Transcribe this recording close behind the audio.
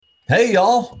Hey,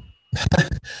 y'all.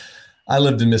 I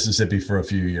lived in Mississippi for a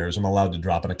few years. I'm allowed to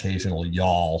drop an occasional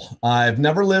y'all. I've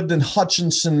never lived in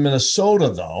Hutchinson, Minnesota,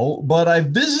 though, but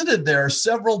I've visited there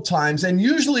several times. And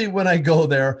usually when I go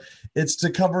there, it's to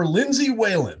cover Lindsay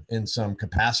Whalen in some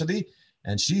capacity.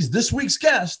 And she's this week's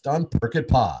guest on Perk It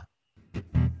Pod.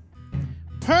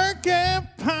 Perk It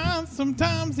Pod,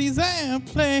 sometimes he's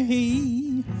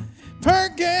airplay.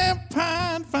 Perk It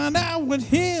Pod, find out what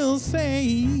he'll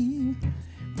say.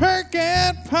 Perk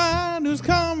It Pod, who's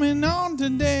coming on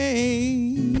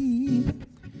today?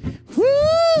 Woo!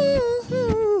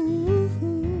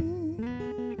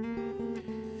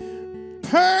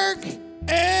 Perk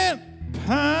It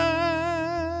Pod.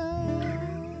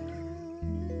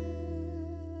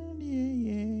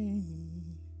 Yeah.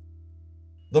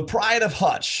 The pride of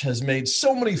Hutch has made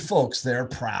so many folks there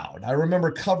proud. I remember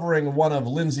covering one of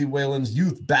Lindsay Whalen's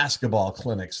youth basketball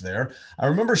clinics there. I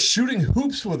remember shooting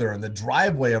hoops with her in the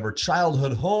driveway of her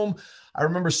childhood home. I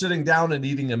remember sitting down and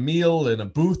eating a meal in a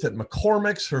booth at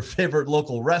McCormick's, her favorite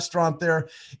local restaurant there,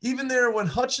 even there when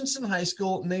Hutchinson High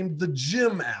School named the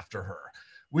gym after her.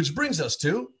 Which brings us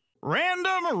to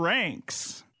Random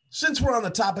Ranks. Since we're on the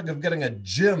topic of getting a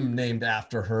gym named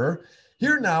after her,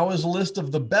 here now is a list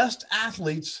of the best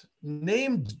athletes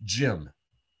named Jim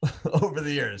over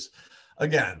the years.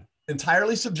 Again,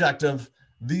 entirely subjective.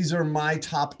 These are my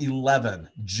top 11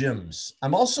 Jims.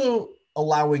 I'm also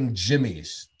allowing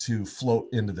Jimmies to float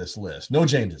into this list. No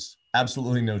Jameses.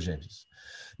 Absolutely no Jameses.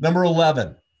 Number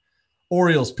 11,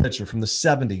 Orioles pitcher from the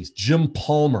 70s, Jim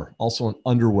Palmer, also an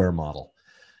underwear model.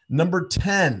 Number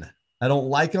 10, I don't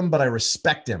like him, but I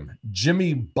respect him,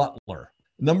 Jimmy Butler.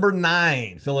 Number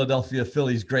 9, Philadelphia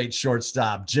Phillies great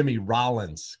shortstop, Jimmy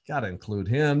Rollins. Got to include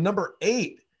him. Number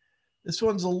 8, this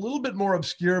one's a little bit more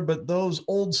obscure, but those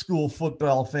old school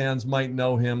football fans might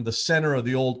know him. The center of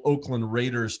the old Oakland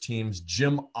Raiders teams,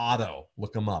 Jim Otto.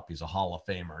 Look him up. He's a Hall of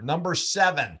Famer. Number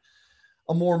 7,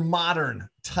 a more modern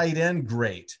tight end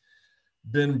great.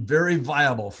 Been very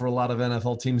viable for a lot of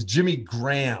NFL teams, Jimmy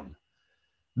Graham.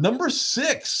 Number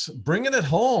 6, bringing it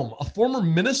home, a former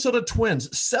Minnesota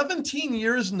Twins, 17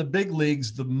 years in the big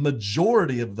leagues, the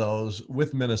majority of those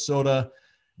with Minnesota,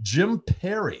 Jim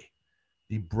Perry,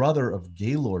 the brother of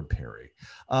Gaylord Perry.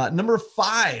 Number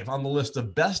 5 on the list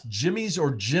of best Jimmies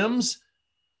or Jims,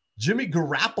 Jimmy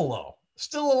Garoppolo.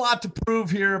 Still a lot to prove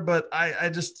here, but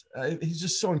he's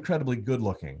just so incredibly good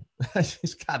looking.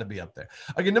 He's got to be up there.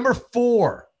 Okay, number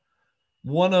 4.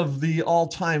 One of the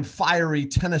all-time fiery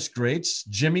tennis greats,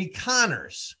 Jimmy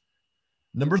Connors.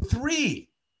 Number 3,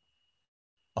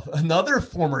 another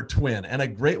former Twin, and a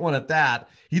great one at that.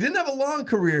 He didn't have a long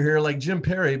career here like Jim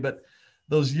Perry, but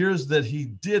those years that he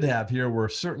did have here were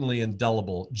certainly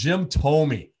indelible. Jim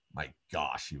Thome. My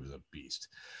gosh, he was a beast.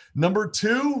 Number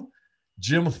 2,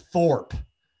 Jim Thorpe,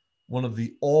 one of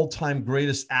the all-time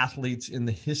greatest athletes in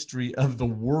the history of the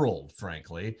world,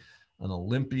 frankly. An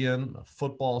Olympian, a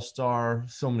football star,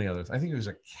 so many others. I think he was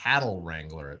a cattle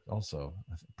wrangler also,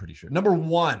 I'm pretty sure. Number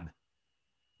 1,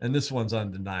 and this one's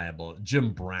undeniable,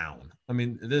 Jim Brown. I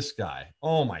mean, this guy,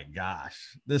 oh my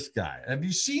gosh, this guy. Have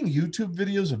you seen YouTube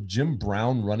videos of Jim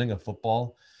Brown running a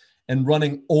football and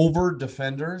running over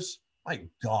defenders? My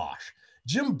gosh.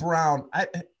 Jim Brown,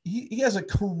 he has a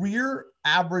career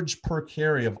average per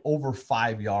carry of over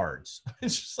 5 yards.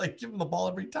 It's just like, give him the ball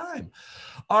every time.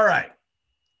 All right.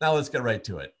 Now let's get right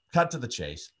to it. Cut to the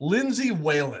chase. Lindsay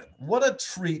Whalen. What a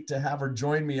treat to have her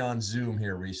join me on Zoom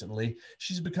here recently.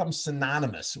 She's become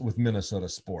synonymous with Minnesota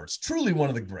sports. Truly one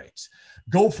of the greats.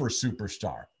 Gopher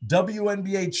superstar,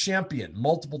 WNBA champion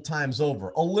multiple times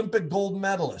over, Olympic gold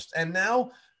medalist, and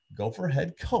now Gopher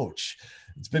head coach.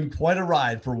 It's been quite a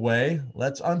ride for Way.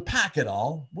 Let's unpack it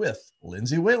all with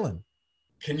Lindsay Whalen.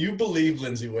 Can you believe,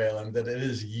 Lindsay Whalen, that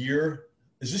is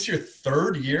this your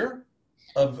 3rd year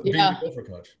of being a Gopher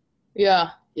coach? Yeah,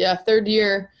 3rd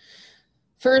year.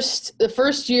 The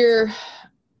first year,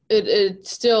 it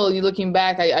still, you looking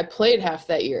back, I played half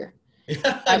that year.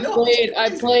 Yeah, I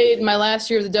played my last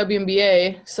year of the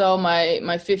WNBA, so my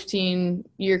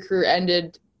 15-year career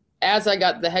ended as I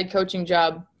got the head coaching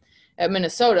job at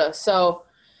Minnesota. So,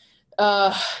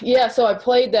 so I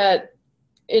played that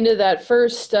into that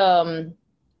first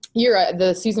year.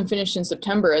 The season finished in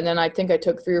September, and then I think I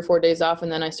took 3 or 4 days off,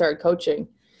 and then I started coaching.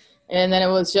 And then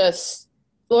it was just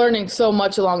learning so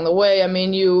much along the way. I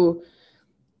mean, you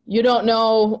don't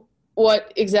know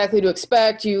what exactly to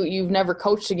expect. You've never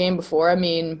coached a game before. I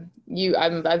mean,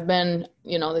 I've been,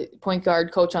 the point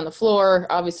guard coach on the floor.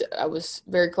 Obviously, I was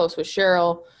very close with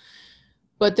Cheryl.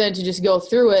 But then to just go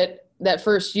through it, that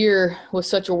first year was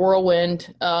such a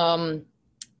whirlwind. And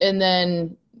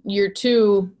then year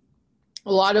 2,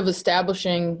 a lot of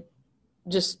establishing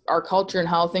just our culture and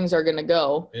how things are going to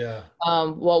go. Yeah.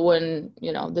 Well, when,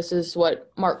 this is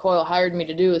what Mark Coyle hired me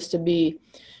to do, is to be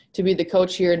the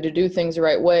coach here and to do things the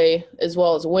right way as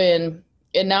well as win.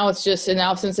 And now it's just,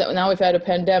 now we've had a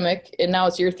pandemic and now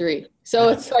it's year 3. So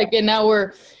it's like, and now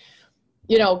we're,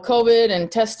 COVID and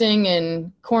testing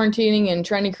and quarantining and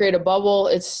trying to create a bubble.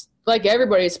 It's like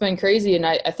everybody, it's been crazy. And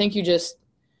I think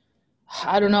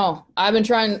I don't know. I've been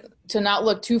trying to not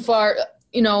look too far,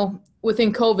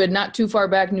 within COVID, not too far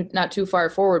back, not too far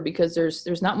forward, because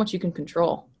there's not much you can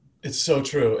control. It's so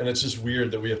true. And it's just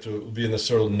weird that we have to be in this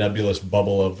sort of nebulous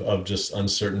bubble of just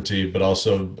uncertainty, but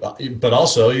also,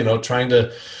 trying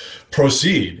to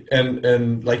proceed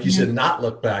and like you said, not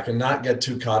look back and not get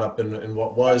too caught up in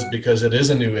what was, because it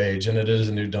is a new age and it is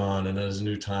a new dawn and it is a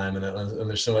new time. And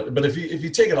there's so much, but if you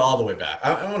take it all the way back,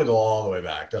 I want to go all the way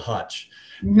back to Hutch.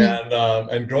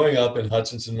 Mm-hmm. And growing up in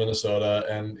Hutchinson, Minnesota,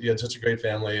 and you had such a great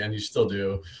family, and you still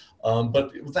do.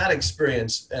 But with that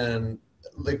experience, and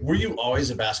like, were you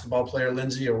always a basketball player,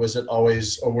 Lindsay, or was it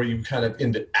always, or were you kind of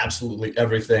into absolutely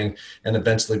everything, and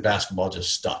eventually basketball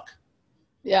just stuck?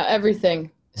 Yeah,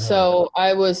 everything. So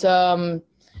I was,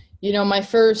 my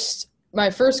first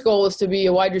goal was to be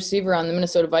a wide receiver on the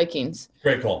Minnesota Vikings.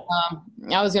 Great goal.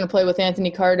 I was going to play with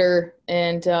Anthony Carter,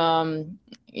 and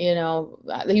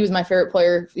he was my favorite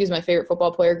player. He was my favorite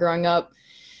football player growing up.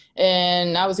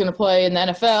 And I was going to play in the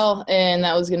NFL, and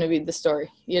that was going to be the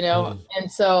story, And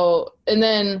so, and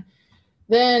then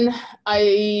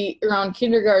I, around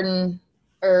kindergarten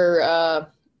or,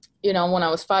 when I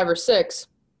was 5 or 6,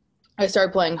 I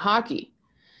started playing hockey.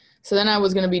 So then I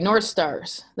was going to be North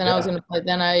Stars. Then I was going to play,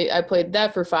 then I played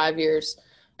that for 5 years.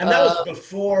 And that was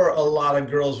before a lot of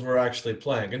girls were actually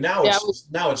playing. And now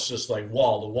it's just like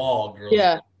wall to wall girls.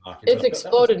 Yeah. Hockey. It's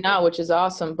exploded now, which is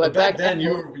awesome. But back then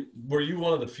were you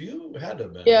one of the few? It had to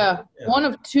have been. Yeah. One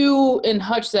of 2 in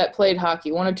Hutch that played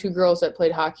hockey. 1 or 2 girls that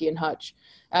played hockey in Hutch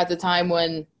at the time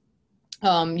when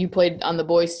you played on the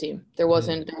boys team. There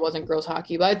wasn't girls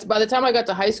hockey. But by the time I got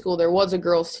to high school, there was a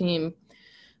girls team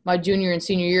my junior and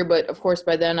senior year. But of course,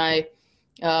 by then I,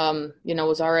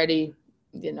 was already,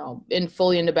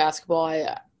 fully into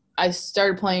basketball. I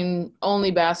started playing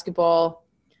only basketball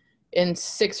in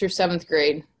 6th or 7th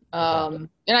grade. And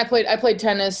I played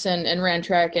tennis and ran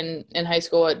track in high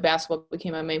school. At basketball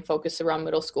became my main focus around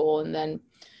middle school. And then,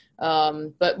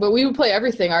 but we would play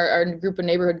everything. Our group of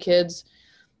neighborhood kids,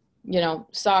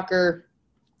 soccer,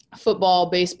 football,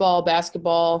 baseball,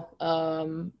 basketball,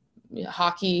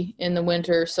 hockey in the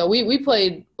winter. So we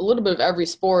played a little bit of every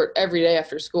sport every day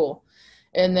after school.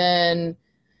 And then,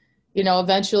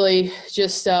 eventually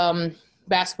just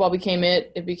basketball became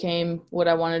it. It became what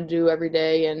I wanted to do every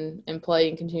day and play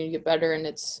and continue to get better. And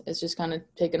it's just kind of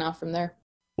taken off from there.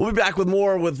 We'll be back with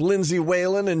more with Lindsay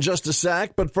Whalen in just a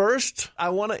sec. But first, I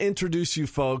want to introduce you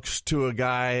folks to a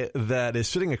guy that is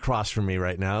sitting across from me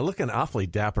right now, looking awfully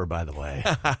dapper, by the way.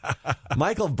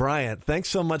 Michael Bryant, thanks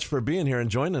so much for being here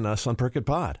and joining us on Perk It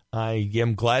Pod. I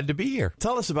am glad to be here.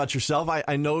 Tell us about yourself.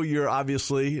 I know you're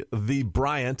obviously the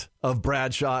Bryant of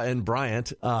Bradshaw and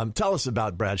Bryant. Tell us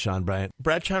about Bradshaw and Bryant.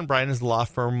 Bradshaw and Bryant is a law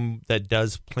firm that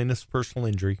does plaintiff's personal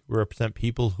injury. We represent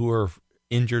people who are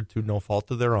injured through no fault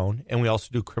of their own, and we also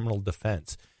do criminal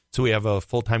defense. So we have a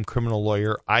full-time criminal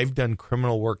lawyer. I've done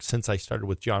criminal work since I started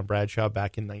with John Bradshaw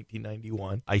back in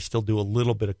 1991. I still do a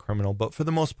little bit of criminal, but for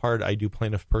the most part, I do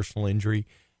plaintiff personal injury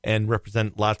and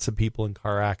represent lots of people in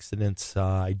car accidents.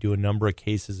 I do a number of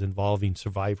cases involving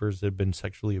survivors that have been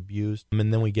sexually abused.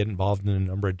 And then we get involved in a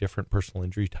number of different personal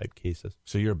injury type cases.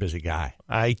 So you're a busy guy.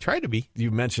 I try to be. You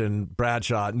mentioned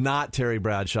Bradshaw, not Terry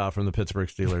Bradshaw from the Pittsburgh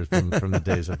Steelers from the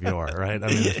days of yore, right? I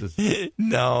mean, this is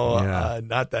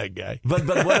not that guy. But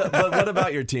what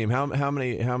about your team? How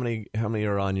many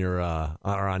are on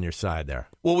your side there?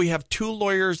 Well, we have 2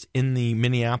 lawyers in the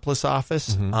Minneapolis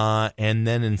office, and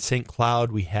then in St.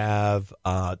 Cloud we have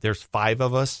there's 5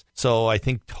 of us. So I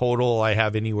think total I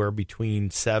have anywhere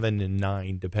between 7 and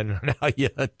 9, depending on how you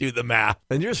do the math.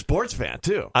 And you're a sports fan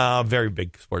too. Very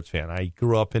big sports fan. I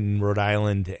grew up in Rhode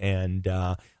Island, and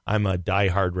I'm a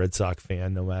diehard Red Sox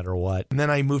fan no matter what. And then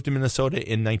I moved to Minnesota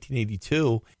in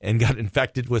 1982 and got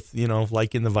infected with,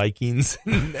 liking the Vikings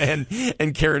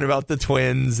and caring about the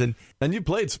Twins. And you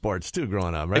played sports too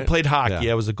growing up, right? I played hockey.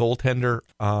 Yeah. I was a goaltender.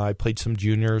 I played some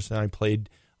juniors, and I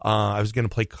was going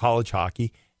to play college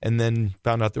hockey, and then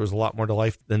found out there was a lot more to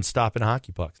life than stopping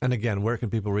hockey pucks. And again, where can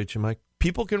people reach you, Mike?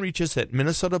 People can reach us at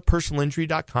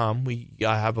minnesotapersonalinjury.com. We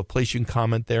have a place you can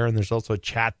comment there, and there's also a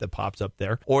chat that pops up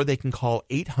there. Or they can call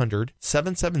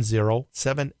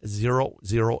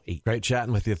 800-770-7008. Great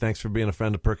chatting with you. Thanks for being a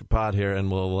friend of Perk It Pod here,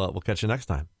 and we'll catch you next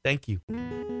time. Thank you.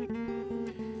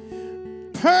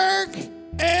 Perk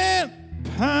and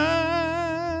Pine.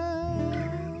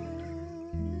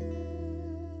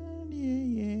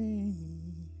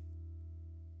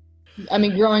 I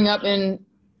mean, growing up in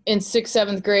 6th,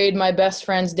 7th grade, my best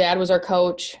friend's dad was our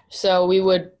coach. So we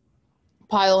would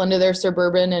pile into their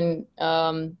Suburban and,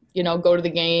 go to the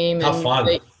game. How and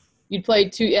fun. You'd play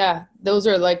two. Yeah. Those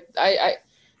are like, I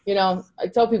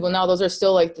tell people now, those are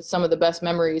still like some of the best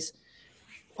memories.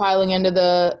 Piling into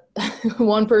the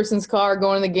one person's car,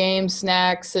 going to the game,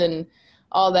 snacks and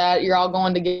all that. You're all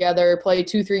going together, play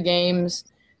 2-3 games,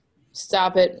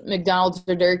 stop at McDonald's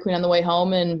or Dairy Queen on the way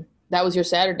home. And that was your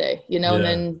Saturday, and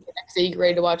then the next day you get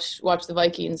ready to watch the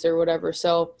Vikings or whatever.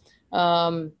 So,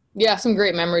 some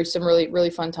great memories, some really, really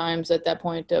fun times at that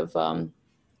point of,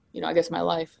 I guess my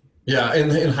life. Yeah.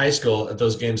 In high school at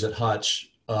those games at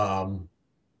Hutch,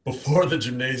 before the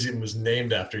gymnasium was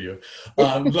named after you,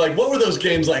 like what were those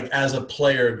games like as a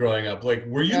player growing up? Like,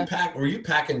 were you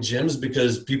packing gyms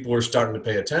because people were starting to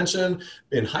pay attention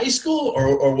in high school,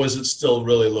 or was it still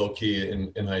really low key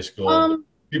in high school?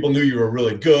 People knew you were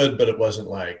really good, but it wasn't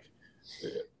like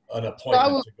an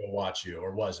appointment to go watch you,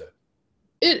 or was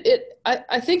it?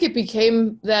 I think it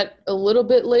became that a little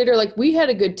bit later. Like we had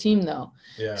a good team though.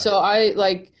 Yeah. So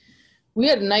we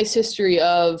had a nice history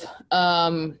of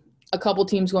a couple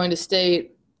teams going to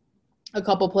state, a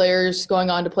couple players going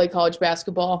on to play college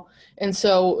basketball. And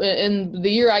so in the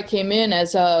year I came in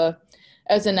as a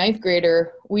 9th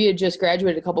grader, we had just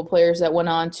graduated a couple players that went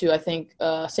on to, I think,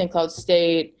 St. Cloud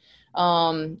State,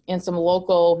 and some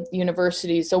local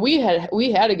universities. So we had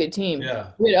a good team. Yeah.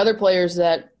 We had other players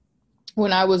that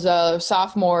when I was a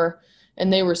sophomore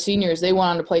and they were seniors, they went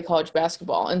on to play college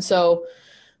basketball. And so,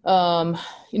 not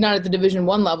at the Division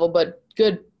I level, but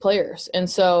good players. And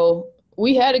so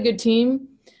we had a good team.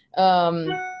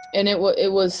 And it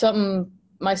was something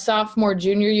my sophomore,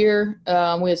 junior year,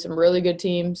 we had some really good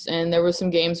teams, and there was some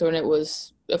games when it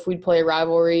was, if we'd play a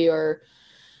rivalry or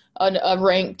a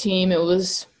ranked team, it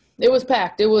was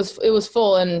packed. It was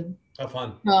full, and how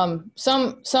fun.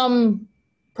 Some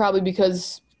probably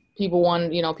because people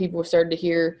were starting to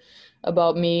hear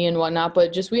about me and whatnot,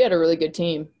 but just we had a really good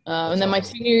team. And then my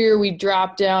senior year, we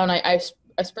dropped down. I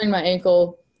sprained my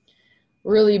ankle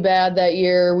really bad that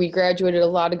year. We graduated a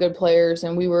lot of good players,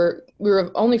 and we were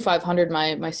only 500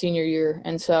 my senior year,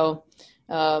 and so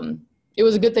it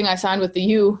was a good thing I signed with the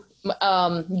U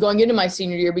going into my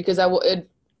senior year because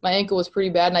my ankle was pretty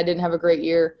bad and I didn't have a great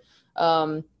year.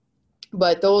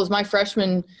 But those my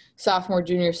freshman, sophomore,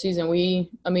 junior season,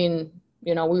 we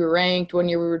were ranked. One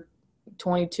year we were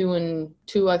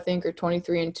 22-2, I think, or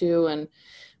 23-2, and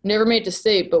never made it to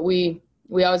state, but we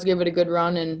always gave it a good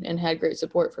run and had great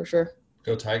support for sure.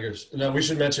 Go Tigers. Now we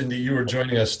should mention that you were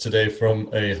joining us today from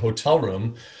a hotel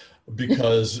room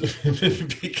because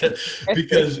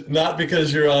not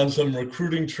because you're on some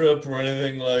recruiting trip or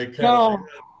anything like that. No.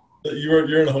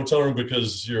 You're in a hotel room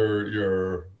because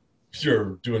you're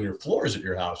doing your floors at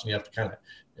your house and you have to kind of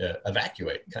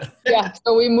evacuate. Yeah.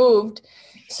 So we moved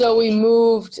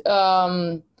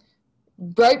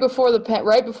right before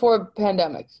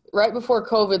pandemic, right before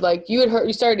COVID. Like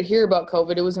you started to hear about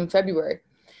COVID. It was in February.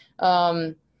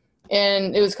 And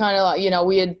it was kind of like,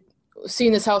 we had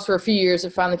seen this house for a few years.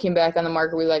 It finally came back on the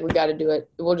market. We got to do it.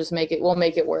 We'll just make it. We'll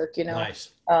make it work.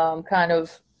 Nice. Kind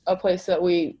of a place that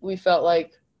we felt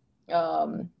like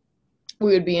we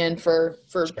would be in for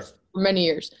many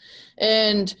years.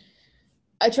 And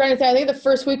I think the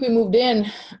first week we moved in,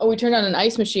 we turned on an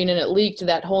ice machine and it leaked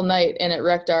that whole night and it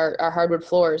wrecked our hardwood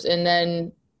floors. And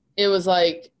then it was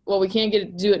like, well, we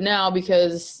can't do it now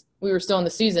because we were still in the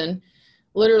season.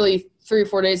 Literally 3 or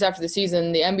 4 days after the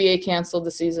season, the NBA canceled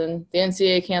the season. The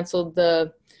NCAA canceled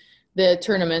the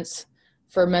tournaments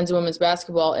for men's and women's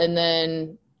basketball. And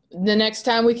then the next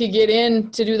time we could get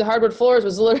in to do the hardwood floors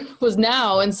was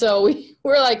now. And so we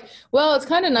were like, well, it's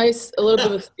kind of nice, a little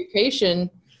bit of vacation,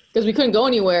 because we couldn't go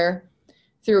anywhere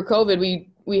through COVID.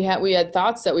 We had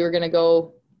thoughts that we were going to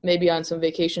go maybe on some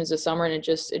vacations this summer, and it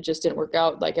just didn't work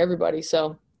out like everybody.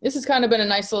 So this has kind of been a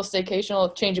nice little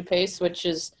staycation, change of pace, which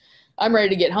is, I'm ready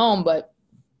to get home, but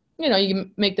you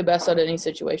can make the best out of any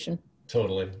situation.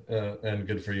 Totally. And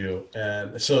good for you.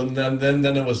 And so then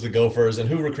it was the Gophers. And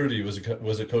who recruited you?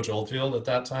 Was it Coach Oldfield at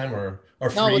that time or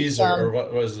Freeze or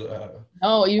what was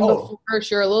no, even before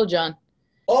Cheryl Littlejohn.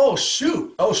 Oh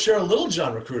shoot. Oh, Cheryl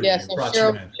Littlejohn recruited you. So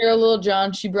Cheryl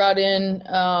Littlejohn, she brought in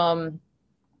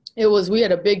we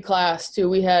had a big class too.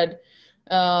 We had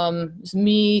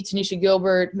me, Tanisha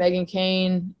Gilbert, Megan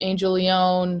Kane, Angel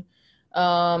Leone,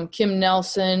 Kim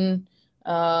Nelson,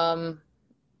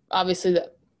 obviously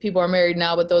the people are married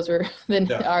now, but those were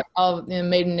all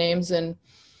maiden names. And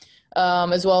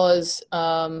as well as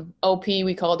OP,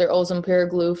 we called her Ozan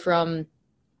Periglu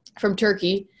from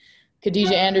Turkey,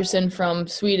 Khadija Anderson from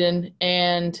Sweden,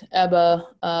 and Ebba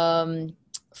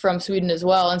from Sweden as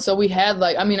well. And so we had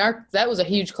that was a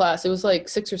huge class. It was like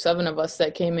 6 or 7 of us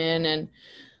that came in, and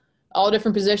all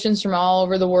different positions from all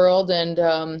over the world.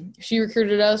 And she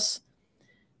recruited us.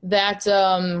 That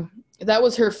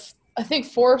was her, I think,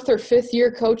 4th or 5th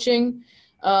year coaching.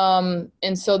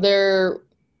 And so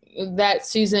that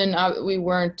season we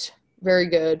weren't very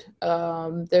good.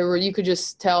 You could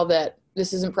just tell that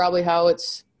this isn't probably how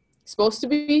it's supposed to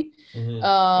be.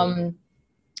 Mm-hmm.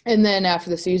 And then after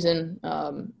the season,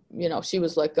 she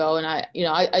was let go, and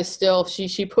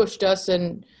she pushed us,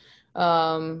 and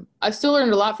I still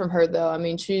learned a lot from her though. I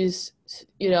mean, she's,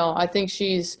 I think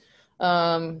she's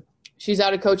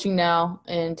out of coaching now,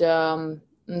 and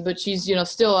but she's,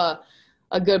 still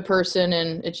a good person,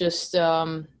 and it just,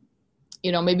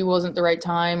 maybe wasn't the right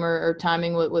time or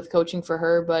timing with coaching for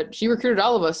her, but she recruited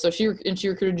all of us. So she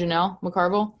recruited Janelle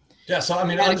McCarville. Yeah. So, I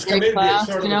mean, it's maybe a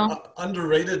sort of an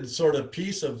underrated sort of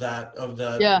piece of that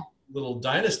little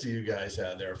dynasty you guys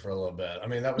had there for a little bit. I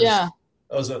mean, that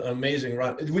was an amazing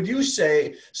run. Would you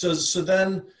say, so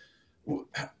then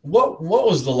what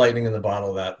was the lightning in the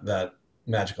bottle that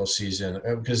magical season?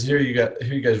 Because here you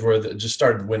guys were that just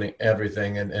started winning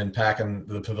everything and packing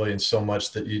the pavilion so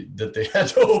much that they had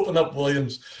to open up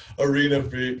Williams Arena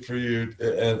for you,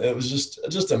 and it was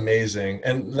just amazing.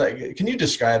 And can you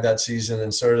describe that season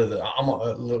and sort of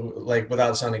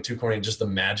without sounding too corny, just the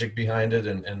magic behind it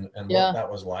and what that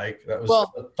was like? That was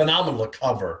phenomenal to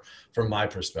cover from my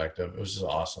perspective. It was just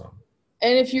awesome.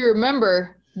 And if you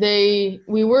remember, we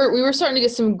were starting to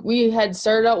get we had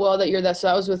started out well that year. So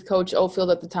that was with Coach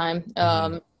Ofield at the time.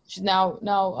 She's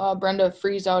now Brenda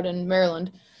Freeze out in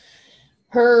Maryland.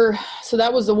 So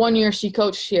that was the 1 year she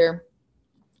coached here.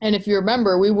 And if you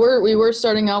remember, we were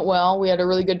starting out well. We had a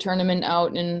really good tournament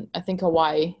out in, I think,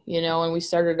 Hawaii, and we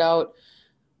started out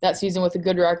that season with a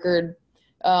good record.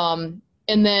 And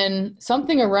then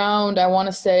something around, I want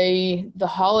to say, the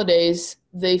holidays,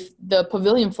 the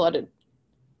pavilion flooded.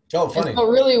 Oh, funny. So it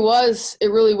really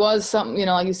was something,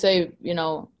 like you say,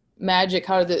 magic.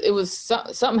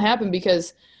 Something happened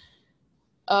because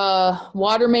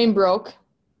water main broke,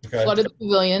 flooded the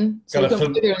pavilion, so we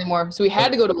couldn't play there anymore. So we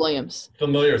had to go to Williams.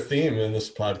 Familiar theme in this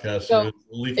podcast. So,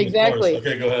 exactly.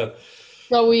 Okay, go ahead.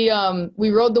 So we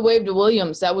rode the wave to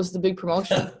Williams. That was the big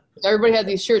promotion. Everybody had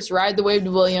these shirts, Ride the Wave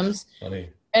to Williams. Funny.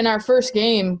 And our first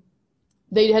game,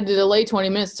 they had to delay 20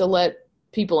 minutes to let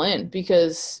people in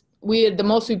because the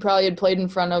most we probably had played in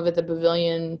front of at the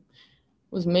pavilion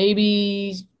was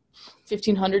maybe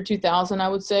 1,500, 2,000, I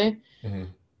would say. Mm-hmm.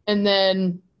 And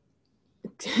then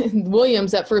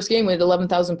Williams, that first game, we had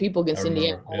 11,000 people against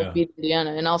Indiana. Yeah. We beat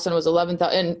Indiana, and all of a sudden it was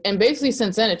 11,000. And basically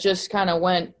since then, it just kind of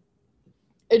went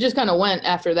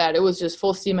after that. It was just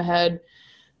full steam ahead.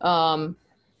 And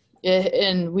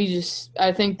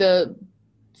I think the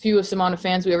fewest amount of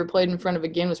fans we ever played in front of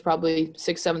again was probably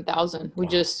 6,000-7,000.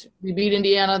 We beat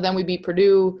Indiana, then we beat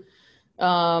Purdue.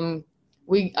 I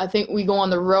think we go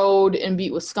on the road and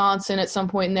beat Wisconsin at some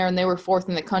point in there, and they were 4th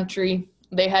in the country.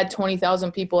 They had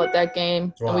 20,000 people at that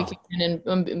game. Wow. And we came in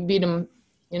and beat them,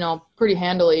 pretty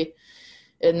handily.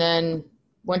 And then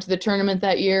went to the tournament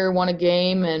that year, won a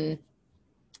game, and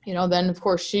then of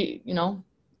course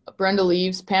Brenda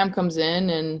leaves, Pam comes in,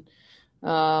 and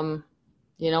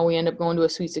we end up going to a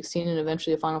Sweet 16 and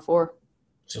eventually a Final Four.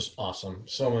 Just awesome.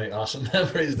 So many awesome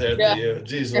memories there. Yeah.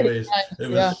 Jeez Louise.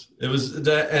 It was,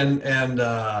 and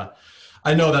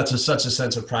I know that's such a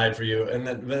sense of pride for you. And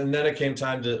then it came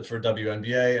time for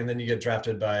WNBA, and then you get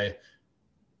drafted by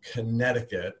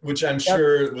Connecticut, which I'm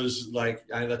sure was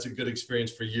that's a good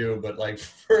experience for you, but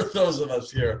for those of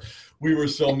us here, we were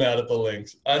so mad at the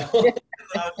Lynx. I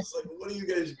was like, what are you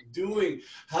guys doing?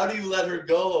 How do you let her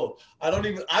go? I don't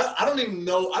even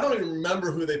know. I don't even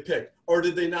remember who they picked, or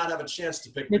did they not have a chance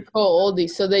to pick Nicole Oldie?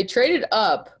 So they traded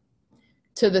up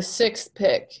to the 6th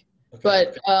pick. Okay.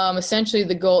 But essentially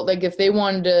the goal, if they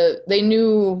wanted to, they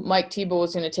knew Mike Tebow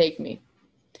was going to take me.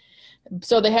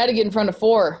 So they had to get in front of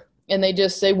 4. And they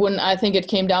wouldn't. I think it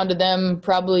came down to them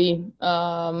probably,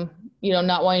 not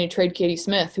wanting to trade Katie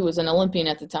Smith, who was an Olympian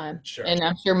at the time. Sure. And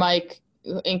I'm sure Mike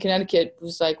in Connecticut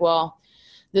was like, well,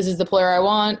 this is the player I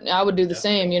want. I would do the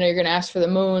same. You're going to ask for the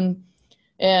moon.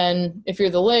 And if you're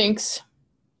the Lynx,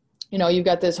 you've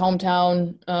got this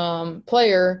hometown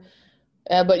player,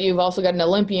 but you've also got an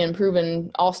Olympian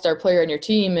proven all-star player on your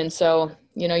team. And so,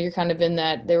 you're kind of in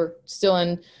that. They were still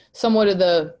in somewhat of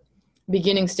the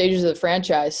beginning stages of the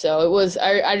franchise. So it was,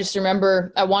 I just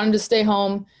remember I wanted to stay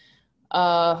home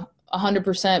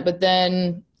 100%, but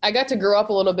then I got to grow up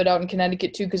a little bit out in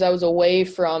Connecticut too, because I was away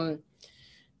from,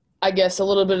 I guess, a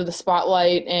little bit of the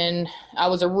spotlight, and I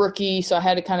was a rookie, so I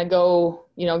had to kind of go,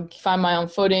 find my own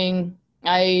footing.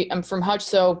 I am from Hutch,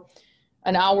 so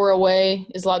an hour away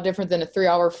is a lot different than a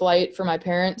 3-hour flight for my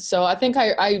parents. So I think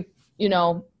I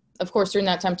of course, during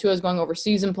that time too, I was going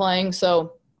overseas and playing,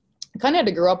 so I kind of had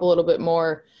to grow up a little bit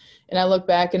more. And I look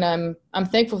back and I'm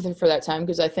thankful for that time,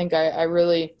 because I think I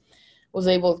really was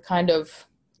able to kind of,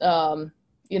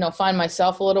 find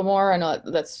myself a little more. I know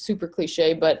that's super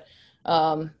cliche, but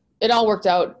it all worked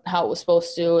out how it was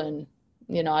supposed to. And,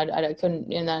 I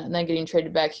couldn't, and then getting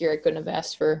traded back here, I couldn't have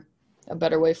asked for a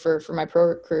better way for my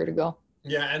pro career to go.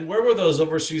 Yeah, and where were those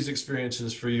overseas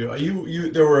experiences for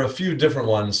you? There were a few different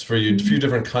ones for you, a few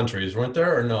different countries, weren't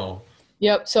there, or no?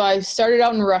 Yep. So I started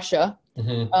out in Russia.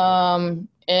 Mm-hmm.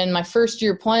 And my first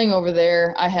year playing over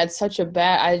there, I had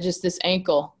this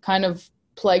ankle kind of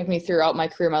plagued me throughout my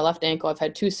career, my left ankle. I've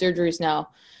had 2 surgeries now.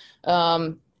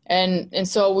 And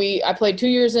so I played 2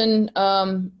 years in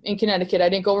Connecticut. I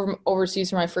didn't go overseas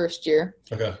for my first year.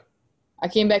 Okay. I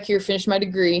came back here, finished my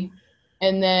degree,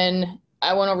 and then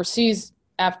I went overseas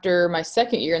after my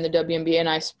second year in the WNBA, and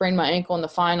I sprained my ankle in the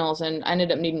finals, and I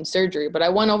ended up needing surgery. But I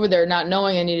went over there not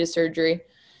knowing I needed surgery,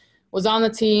 was on the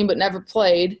team but never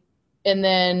played, and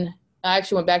then I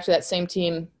actually went back to that same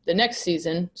team the next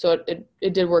season, so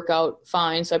it did work out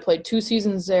fine. So I played 2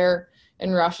 seasons there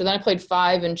in Russia. Then I played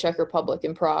 5 in Czech Republic,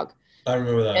 in Prague. I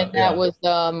remember that. And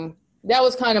that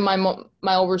was kind of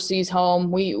my overseas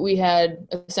home. We had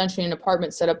essentially an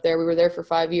apartment set up there. We were there for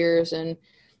 5 years, and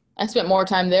I spent more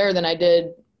time there than I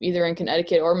did either in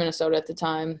Connecticut or Minnesota at the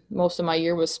time. Most of my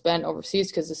year was spent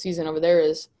overseas, because the season over there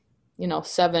is,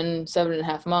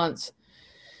 7.5 months.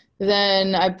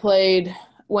 Then I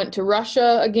went to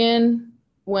Russia again,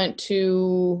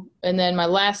 and then my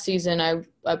last season I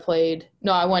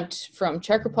went from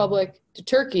Czech Republic to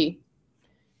Turkey,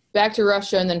 back to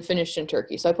Russia, and then finished in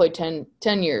Turkey. So I played 10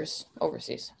 years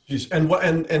overseas. Jeez.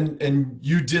 And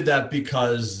you did that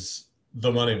because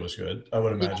the money was good, I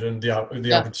would imagine, the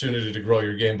opportunity to grow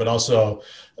your game, but also,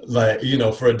 for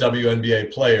a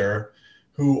WNBA player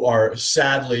who are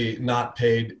sadly not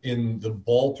paid in the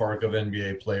ballpark of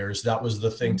NBA players, that was the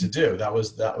thing to do. That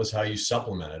was how you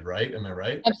supplemented, right? Am I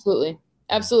right? Absolutely.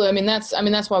 I mean,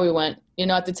 that's why we went.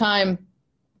 At the time,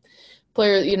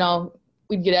 players,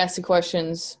 we'd get asked the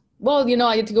questions, well,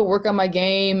 I get to go work on my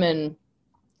game and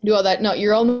do all that. No,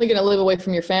 you're only going to live away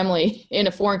from your family in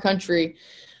a foreign country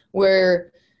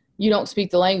where you don't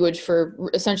speak the language for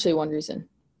essentially one reason.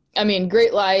 I mean,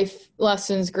 great life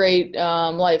lessons, great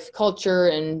life culture,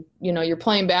 and, you're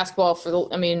playing basketball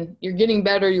you're getting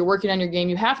better, you're working on your game.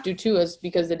 You have to too,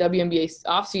 because the WNBA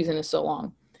off season is so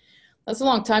long. That's a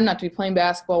long time not to be playing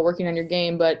basketball, working on your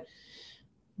game. But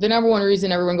the number one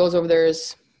reason everyone goes over there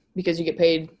is because you get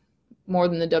paid more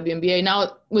than the WNBA.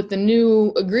 Now, with the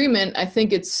new agreement, I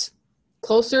think it's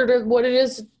closer to what it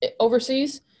is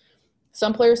overseas.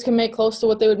 Some players can make close to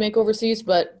what they would make overseas,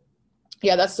 but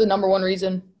yeah, that's the number one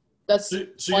reason. So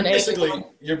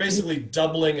you're basically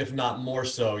doubling, if not more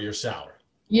so, your salary.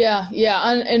 Yeah.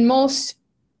 And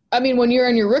when you're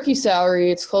in your rookie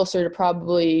salary, it's closer to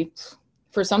probably,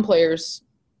 for some players,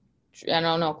 I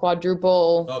don't know,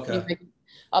 quadruple. Okay.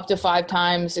 Up to 5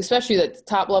 times, especially the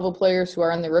top level players who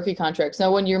are on the rookie contracts.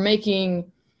 Now, when you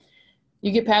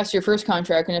get past your first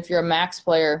contract, and if you're a max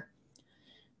player,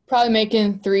 probably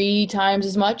making 3 times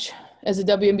as much as a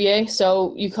WNBA.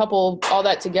 So you couple all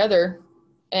that together,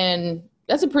 and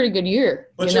that's a pretty good year.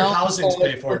 But your housing's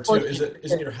paid for too.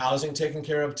 Isn't your housing taken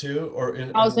care of too? Or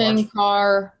housing,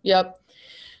 car, yep.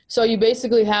 So you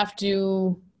basically have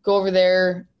to go over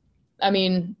there. I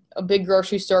mean, a big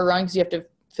grocery store run, because you have to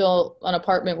fill an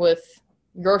apartment with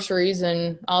groceries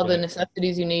and all the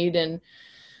necessities you need. And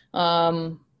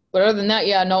but other than that,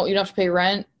 no, you don't have to pay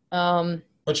rent.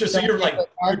 But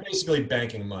you're basically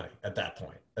banking money at that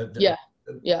point. Yeah.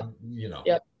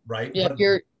 Right? Yeah,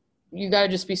 you got to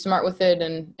just be smart with it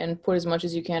and put as much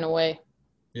as you can away.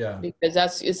 Yeah. Because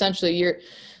that's essentially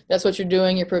that's what you're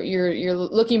doing. You're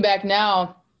looking back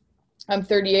now. I'm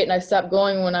 38 and I stopped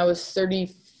going when I was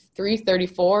 33,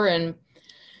 34, and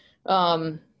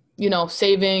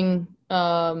saving,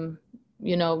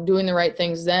 doing the right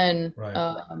things then.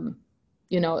 Right.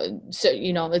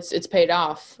 It's paid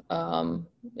off.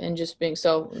 And just being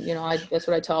that's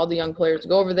what I tell all the young players, to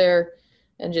go over there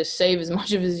and just save as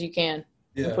much of it as you can.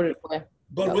 Yeah. And put it away.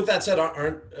 But with that said,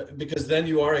 because then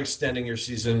you are extending your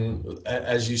season,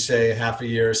 as you say, half a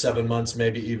year, 7 months,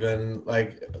 maybe even,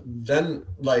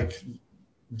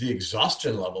 the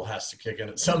exhaustion level has to kick in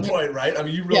at some point, right? I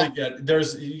mean, you really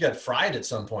you get fried at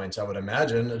some points, I would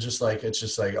imagine. It's just like,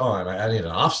 oh, I need an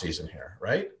off season here,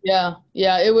 right? Yeah.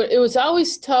 It was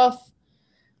always tough.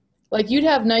 Like, you'd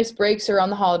have nice breaks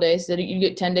around the holidays that you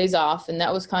get 10 days off. And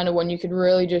that was kind of when you could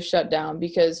really just shut down,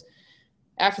 because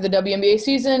after the WNBA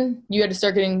season, you had to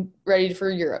start getting ready for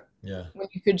Europe. Yeah. When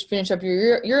you could finish up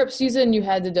your Europe season, you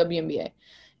had the WNBA.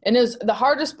 And the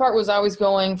hardest part was always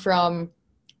going from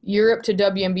Europe to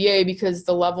WNBA, because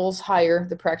the level's higher,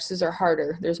 the practices are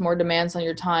harder. There's more demands on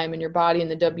your time and your body in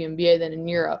the WNBA than in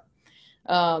Europe.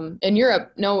 In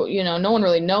Europe, no one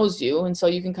really knows you, and so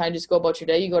you can kind of just go about your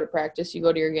day. You go to practice, you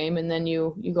go to your game, and then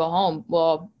you go home.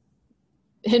 Well,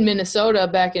 in Minnesota,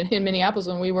 back in Minneapolis,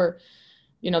 when we were,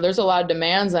 there's a lot of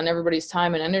demands on everybody's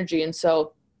time and energy, and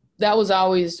so that was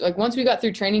always like, once we got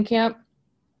through training camp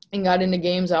and got into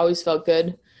games, I always felt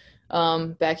good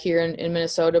back here in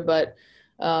Minnesota. But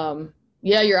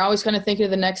you're always kind of thinking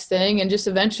of the next thing, and just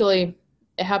eventually,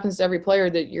 it happens to every player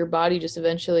that your body just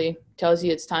eventually tells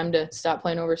you it's time to stop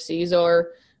playing overseas,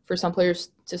 or for some players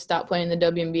to stop playing the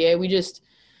WNBA.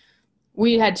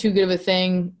 We had too good of a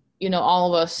thing,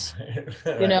 all of us,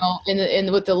 Right.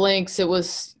 and with the Lynx, it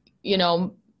was,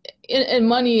 and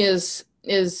money is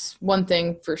one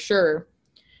thing for sure.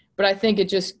 But I think it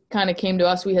just kind of came to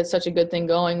us. We had such a good thing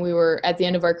going. We were at the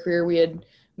end of our career. We had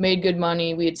made good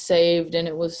money. We had saved, and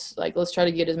it was like, let's try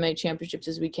to get as many championships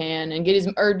as we can, and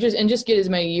just get as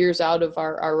many years out of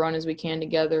our run as we can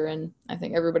together. And I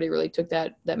think everybody really took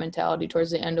that mentality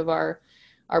towards the end of our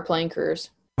playing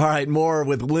careers. All right, more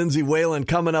with Lindsay Whalen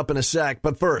coming up in a sec.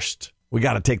 But first, we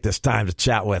got to take this time to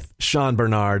chat with Sean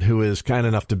Bernard, who is kind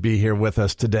enough to be here with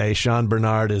us today. Sean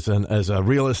Bernard is a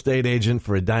real estate agent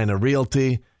for Edina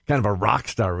Realty, kind of a rock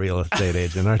star real estate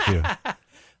agent, aren't you?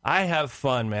 I have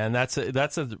fun, man. That's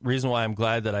a reason why I'm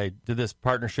glad that I did this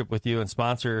partnership with you and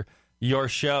sponsor your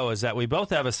show, is that we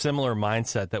both have a similar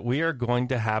mindset that we are going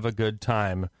to have a good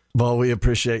time. Well, we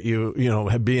appreciate you,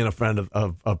 being a friend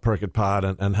of Perkit Pod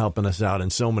and helping us out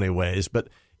in so many ways. But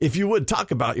if you would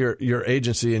talk about your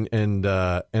agency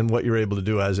and what you're able to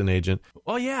do as an agent.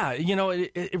 Well, yeah,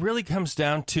 it really comes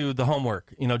down to the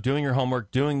homework, doing your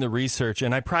homework, doing the research.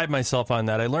 And I pride myself on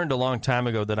that. I learned a long time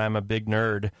ago that I'm a big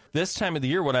nerd. This time of the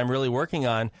year, what I'm really working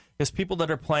on is people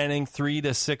that are planning 3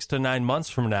 to 6 to 9 months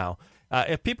from now.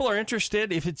 If people are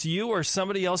interested, if it's you or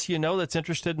somebody else that's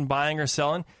interested in buying or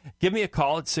selling, give me a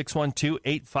call at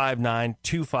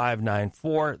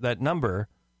 612-859-2594. That number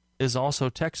is also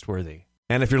text-worthy.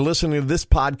 And if you're listening to this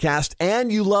podcast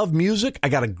and you love music, I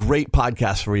got a great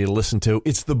podcast for you to listen to.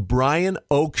 It's The Brian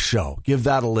Oak Show. Give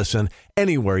that a listen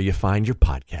anywhere you find your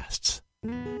podcasts.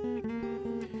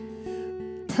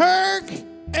 Perk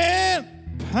and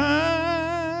Pine.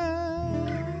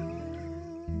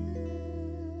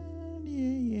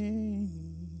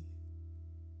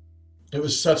 It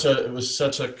was such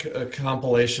a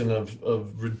compilation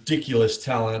of ridiculous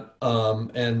talent.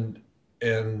 And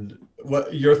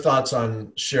what your thoughts on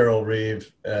Cheryl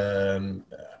Reeve?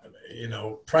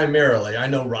 Primarily, I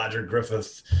know Roger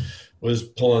Griffith was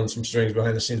pulling some strings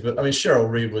behind the scenes, but I mean, Cheryl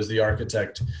Reeve was the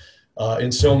architect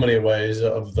in so many ways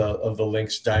of the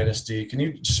Lynx dynasty. Can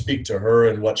you speak to her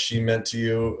and what she meant to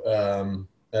you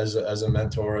as a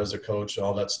mentor, as a coach,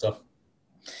 all that stuff?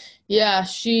 Yeah,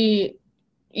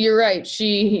 you're right.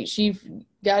 She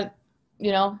got,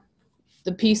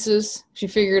 the pieces. She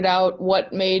figured out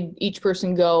what made each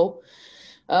person go.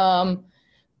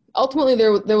 Ultimately,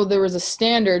 there was a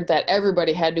standard that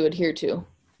everybody had to adhere to.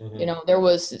 Mm-hmm. There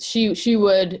was she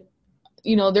would,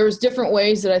 there was different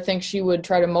ways that I think she would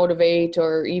try to motivate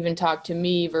or even talk to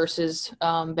me versus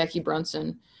Becky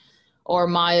Brunson or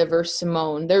Maya versus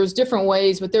Simone. There was different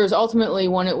ways, but there was ultimately,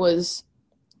 when it was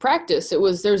practice,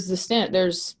 this is the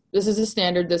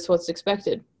standard. That's what's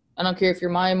expected. I don't care if you're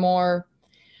Maya Moore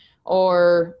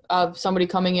or somebody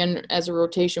coming in as a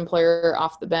rotation player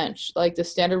off the bench. Like, the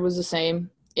standard was the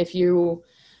same. If you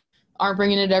aren't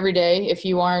bringing it every day, if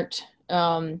you aren't,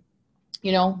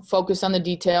 focused on the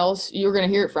details, you're going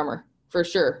to hear it from her for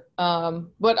sure.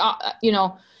 But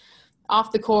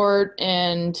off the court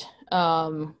and,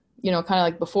 kind of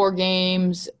like before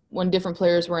games, when different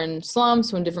players were in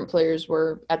slumps, when different players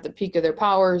were at the peak of their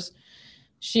powers,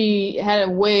 she had a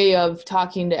way of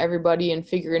talking to everybody and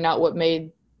figuring out what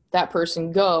made that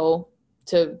person go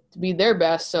to be their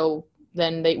best. So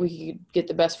then we could get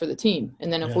the best for the team.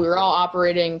 And then if we were all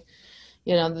operating,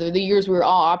 the years we were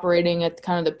all operating at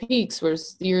kind of the peaks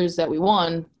was the years that we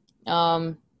won.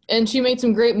 And she made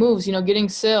some great moves, getting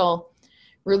Sil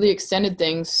really extended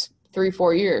things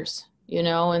 3-4 years,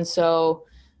 and so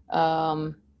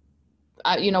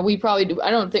we probably do.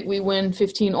 I don't think we win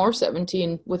 15 or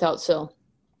 17 without Sil,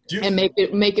 and make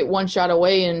it one shot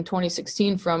away in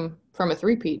 2016 from a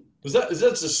three-peat. Is that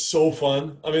just so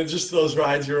fun? I mean, just those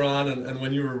rides you're on, and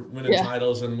when you were winning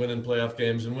titles and winning playoff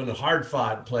games and winning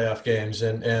hard-fought playoff games,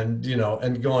 and and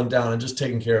going down and just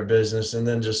taking care of business, and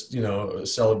then just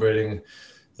celebrating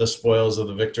the spoils of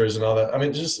the victors and all that. I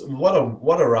mean, just what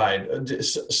a ride!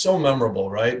 So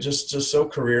memorable, right? Just so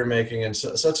career making, and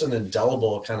such an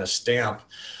indelible kind of stamp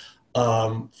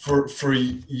for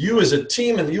you as a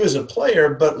team and you as a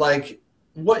player. But like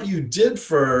what you did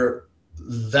for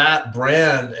that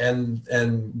brand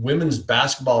and women's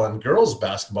basketball and girls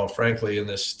basketball, frankly, in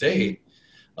this state,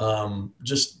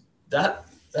 just that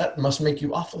must make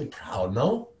you awfully proud,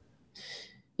 no?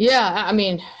 Yeah, I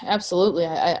mean, absolutely.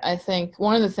 I think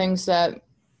one of the things that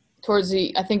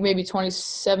I think maybe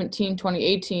 2017,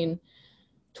 2018,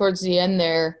 towards the end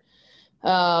there,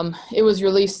 it was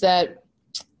released that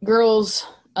girls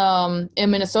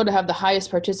in Minnesota have the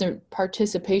highest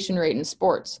participation rate in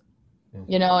sports.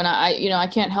 And I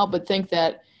can't help but think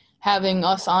that having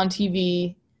us on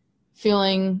TV,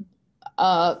 feeling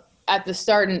at the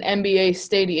start an NBA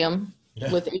stadium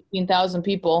with 18,000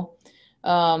 people,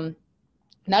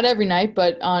 not every night,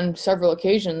 but on several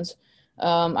occasions,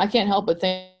 I can't help but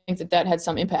think that had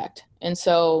some impact. And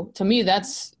so to me,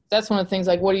 that's one of the things,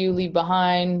 like, what do you leave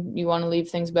behind? You want to leave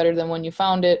things better than when you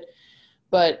found it.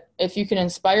 But if you can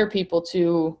inspire people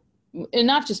to, and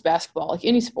not just basketball, like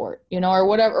any sport, or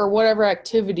whatever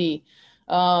activity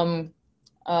gives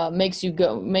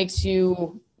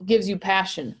you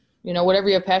passion, whatever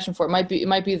you have passion for. It might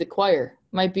be the choir,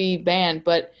 might be band,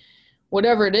 but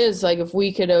whatever it is, like if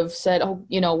we could have said,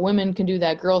 women can do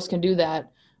that, girls can do that,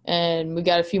 and we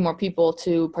got a few more people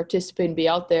to participate and be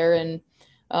out there and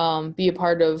be a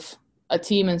part of a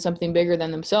team and something bigger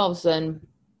than themselves, then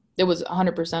it was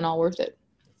 100% all worth it.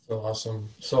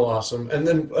 So awesome. And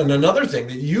another thing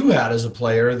that you had as a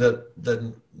player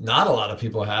that not a lot of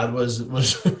people had was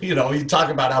you talk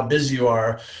about how busy you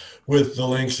are with the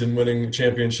Lynx and winning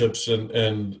championships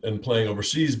and playing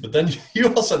overseas, but then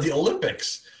you also had the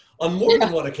Olympics on more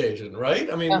than one occasion, right?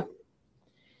 I mean,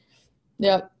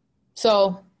 yeah.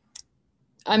 So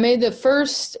I made the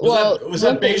first. Was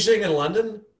that Beijing and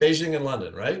London? Beijing and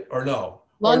London, right? Or no?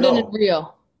 London and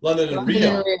Rio. London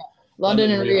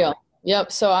and Rio.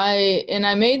 Yep. So I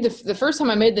made the first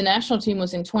time I made the national team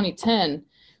was in 2010.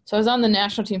 So I was on the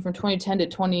national team from 2010 to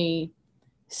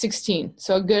 2016.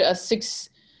 So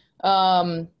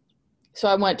so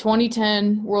I went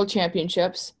 2010 World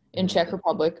Championships in Czech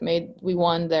Republic. We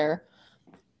won there.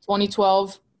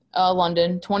 2012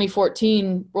 London.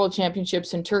 2014 World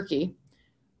Championships in Turkey.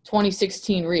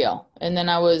 2016 Rio, and then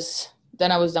I was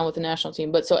done with the national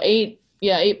team. But so eight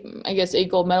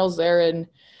gold medals there, and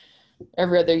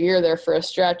every other year there for a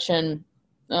stretch. And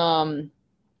so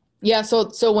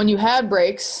when you had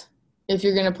breaks, if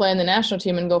you're going to play in the national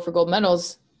team and go for gold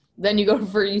medals, then you go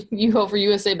for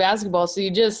USA basketball. So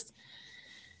you just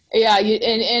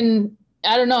and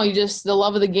I don't know, the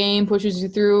love of the game pushes you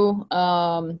through,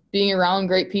 being around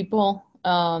great people,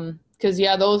 because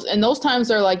those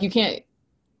times are like you can't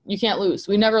lose.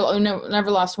 We never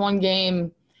lost one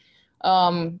game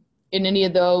in any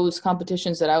of those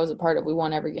competitions that I was a part of. We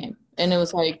won every game. And it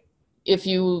was like, if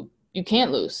you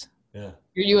can't lose. Yeah.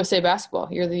 You're USA basketball.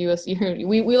 You're the US.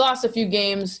 We lost a few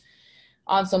games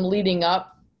on some leading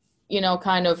up,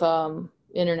 kind of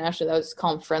international. That was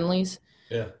called friendlies.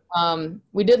 Yeah.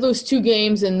 We did lose 2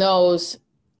 games in those,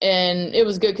 and it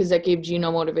was good because that gave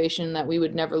Gino motivation that we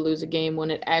would never lose a game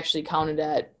when it actually counted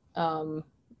at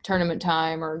tournament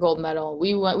time or gold medal.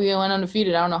 We went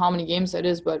undefeated. I don't know how many games that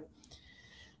is, but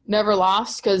never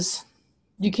lost, because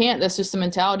you can't. That's just the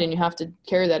mentality, and you have to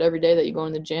carry that every day that you go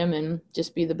in the gym and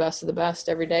just be the best of the best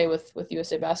every day with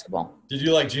USA basketball. Did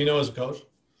you like Gino as a coach?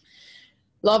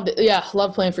 Loved it. Yeah,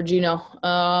 loved playing for Gino.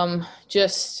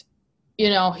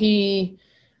 He,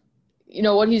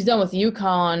 what he's done with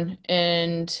UConn,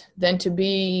 and then to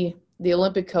be the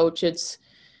Olympic coach, it's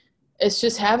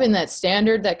just having that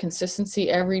standard, that consistency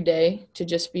every day to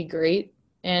just be great,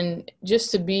 and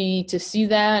just to see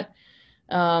that,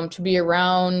 to be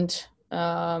around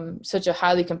such a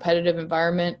highly competitive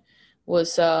environment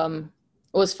was fun.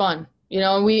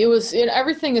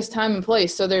 Everything is time and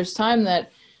place. So there's time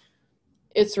that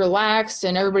it's relaxed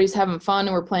and everybody's having fun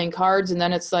and we're playing cards, and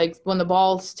then it's like when the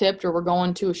ball's tipped or we're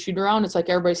going to a shoot around, it's like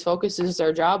everybody's focused. This is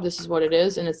our job. This is what it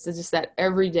is. And it's just that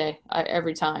every day,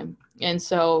 every time. And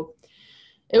so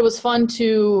it was fun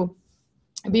to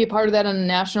be a part of that on a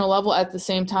national level. At the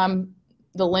same time,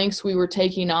 the Lynx, we were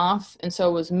taking off. And so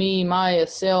it was me, Maya,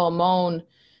 Sil, Moan,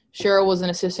 Cheryl was an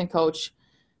assistant coach.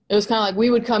 it was kind of like we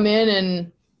would come in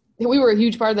and we were a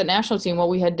huge part of that national team, what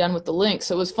we had done with the Lynx.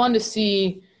 So it was fun to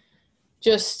see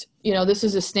just, this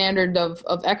is a standard of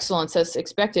excellence that's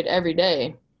expected every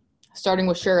day, starting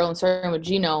with Cheryl and starting with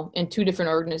Gino in two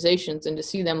different organizations, and to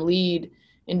see them lead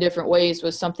in different ways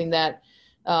was something that,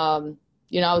 I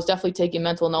was definitely taking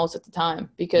mental notes at the time,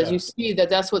 because you see that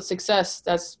that's what success,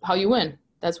 that's how you win.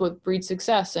 That's what breeds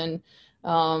success. And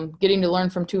getting to learn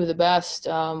from two of the best,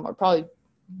 or probably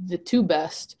the two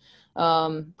best,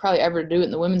 probably ever to do it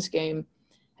in the women's game,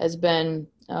 has been,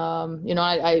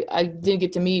 I didn't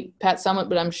get to meet Pat Summitt,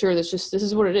 but I'm sure this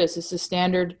is what it is. This is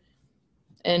standard,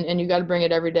 and you got to bring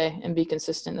it every day and be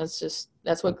consistent.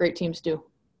 That's what great teams do.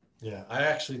 Yeah, I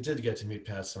actually did get to meet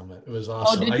Pat Summitt. It was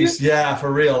awesome. Oh, did you? Yeah,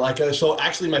 for real. So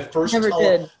actually my first Never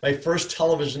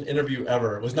television interview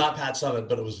ever was not Pat Summitt,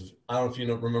 but it was, I don't know if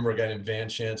you remember a guy named Van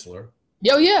Chancellor.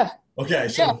 Oh yeah. Okay,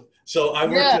 so I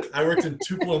worked in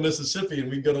Tupelo, Mississippi, and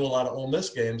we'd go to a lot of Ole Miss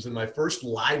games. And my first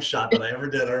live shot that I ever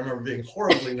did, I remember being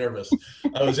horribly nervous.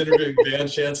 I was interviewing Van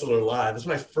Chancellor live. This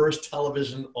was my first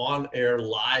television on-air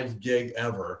live gig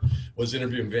ever, was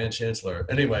interviewing Van Chancellor.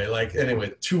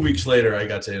 Anyway, 2 weeks later, I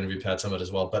got to interview Pat Summitt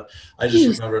as well. But I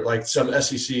just remember some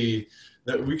SEC.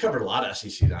 We covered a lot of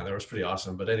SEC down there. It was pretty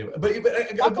awesome. But anyway,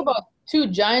 talk about two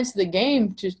giants of the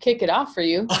game to kick it off for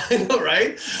you. I know,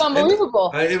 right? It's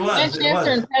unbelievable. It was. Van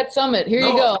Chancellor and Pat Summitt. Here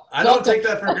you go. I don't take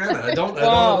that for granted. I don't at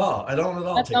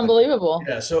all. That's unbelievable.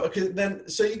 Yeah. So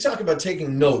you talk about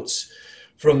taking notes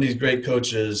from these great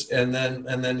coaches, and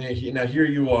then here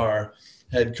you are,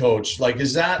 head coach. Like,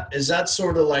 is that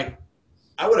sort of like,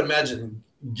 I would imagine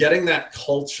getting that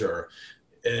culture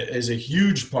is a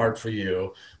huge part for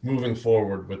you moving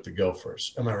forward with the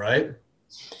Gophers. Am I right?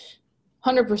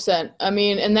 100%. I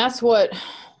mean, and that's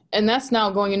now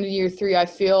going into year 3. I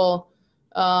feel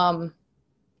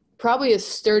probably as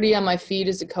sturdy on my feet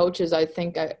as a coach as I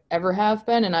think I ever have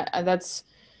been. And that's,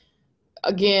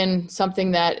 again, something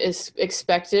that is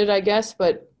expected, I guess.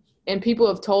 And people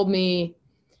have told me,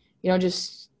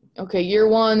 okay, year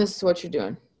 1, this is what you're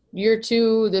doing. Year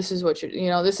 2, this is what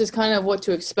this is kind of what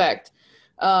to expect.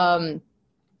 And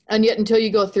yet until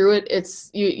you go through it,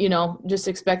 it's, just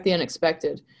expect the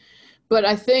unexpected. But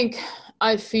I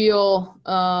feel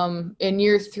in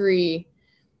year 3,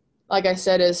 like I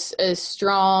said, as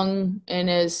strong and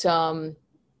as,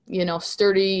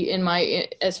 sturdy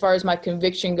as far as my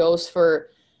conviction goes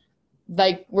for,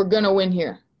 like, we're going to win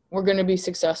here. We're going to be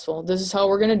successful. This is how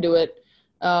we're going to do it.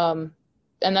 And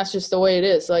that's just the way it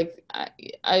is. Like,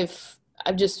 I've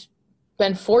just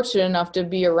been fortunate enough to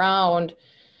be around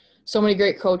so many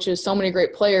great coaches, so many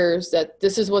great players, that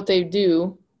this is what they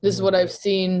do. This is what I've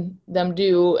seen them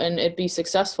do, and it be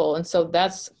successful. And so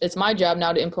it's my job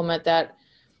now to implement that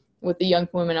with the young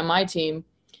women on my team.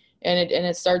 And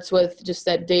it starts with just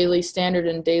that daily standard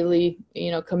and daily,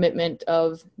 commitment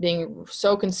of being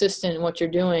so consistent in what you're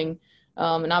doing.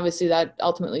 And obviously that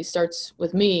ultimately starts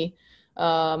with me.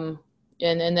 And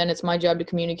then it's my job to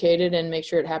communicate it and make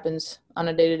sure it happens on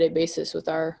a day-to-day basis with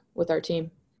our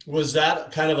team. Was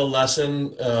that kind of a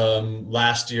lesson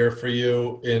last year for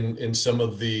you in some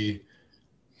of the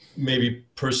maybe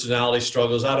personality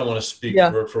struggles? I don't want to speak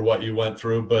for what you went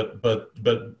through, but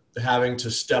having to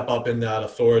step up in that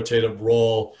authoritative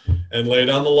role and lay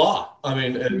down the law. I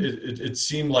mean, it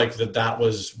seemed like that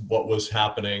was what was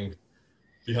happening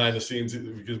behind the scenes,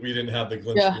 because we didn't have the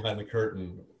glimpse behind the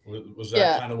curtain. Was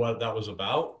that kind of what that was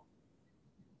about?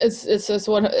 It's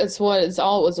what it's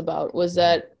all it was about, was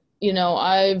that,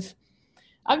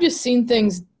 I've just seen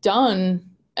things done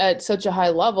at such a high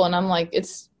level, and I'm like,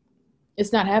 it's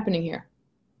not happening here.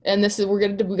 And we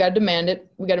got to demand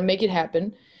it. We got to make it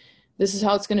happen. This is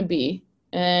how it's going to be.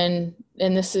 And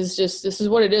this is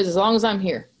what it is. As long as I'm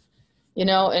here, and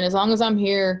as long as I'm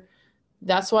here,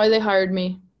 that's why they hired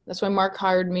me. That's why Mark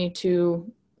hired me to,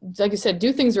 like I said,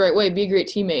 do things the right way, be a great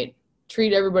teammate,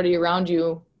 treat everybody around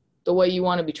you the way you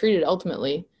want to be treated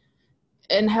ultimately,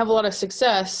 and have a lot of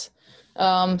success.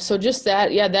 So just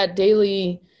that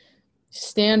daily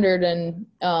standard and,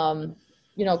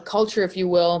 culture, if you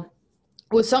will,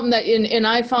 was something that and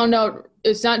I found out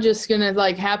it's not just going to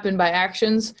like happen by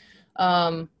actions.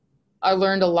 I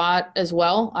learned a lot as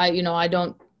well. I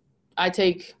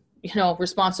take,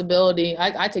 responsibility.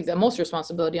 I take the most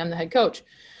responsibility. I'm the head coach,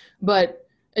 but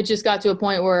it just got to a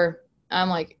point where I'm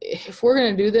like, if we're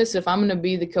going to do this, if I'm going to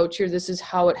be the coach here, this is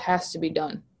how it has to be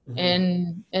done.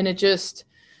 Mm-hmm. And it just,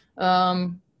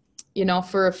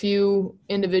 for a few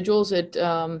individuals, it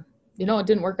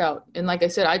didn't work out. And like I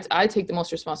said, I take the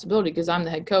most responsibility because I'm the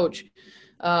head coach.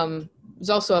 There's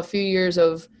also a few years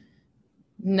of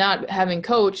not having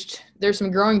coached. There's some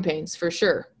growing pains for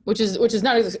sure. which is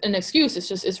not an excuse.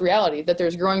 It's reality that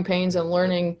there's growing pains and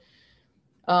learning,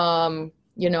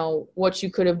 what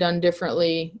you could have done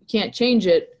differently. You can't change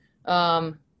it.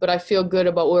 But I feel good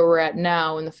about where we're at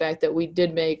now and the fact that we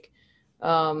did make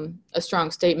a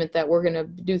strong statement that we're going to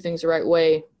do things the right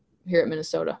way here at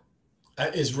Minnesota.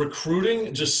 Is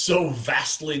recruiting just so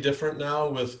vastly different now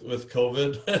with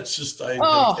COVID? It's just, it's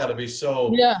got to be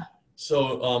so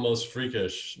almost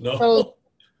freakish. No. So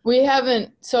we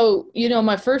haven't. So,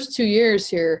 my first 2 years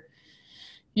here,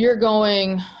 you're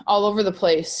going all over the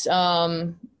place,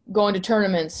 going to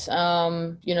tournaments,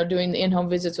 doing the in-home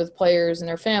visits with players and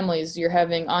their families. You're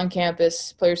having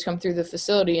on-campus players come through the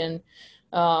facility and,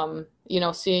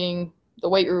 seeing the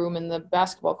weight room and the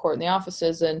basketball court and the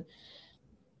offices. And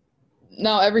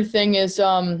now everything is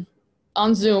on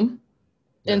Zoom.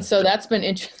 And so that's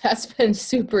been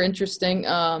super interesting.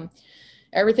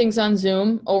 Everything's on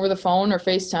Zoom, over the phone, or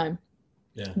FaceTime.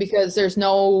 Yeah. Because there's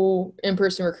no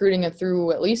in-person recruiting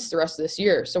through at least the rest of this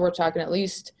year. So we're talking at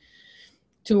least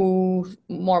 2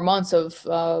 more months of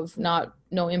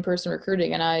no in-person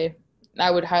recruiting. And I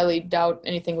would highly doubt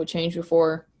anything would change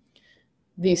before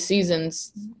these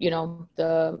seasons,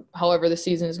 however the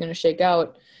season is going to shake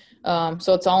out.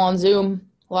 So it's all on Zoom,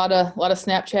 a lot of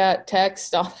Snapchat,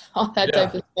 text, all that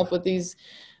type of stuff with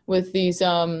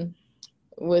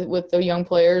the young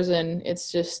players. And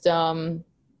it's just,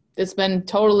 it's been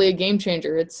totally a game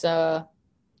changer. It's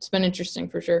been interesting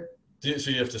for sure.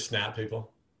 So you have to snap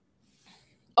people?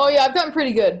 Oh yeah, I've gotten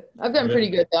pretty good.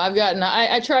 Pretty good though.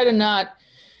 I try to not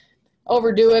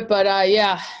overdo it, but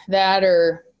that,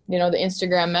 or the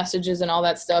Instagram messages and all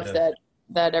that stuff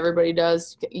that everybody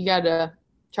does. You got to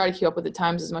try to keep up with the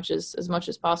times as much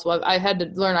as possible. I had to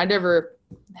learn. I never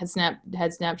had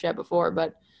Snapchat before,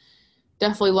 but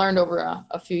definitely learned over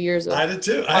a few years. I did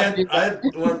too. That's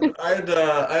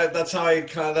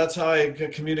how I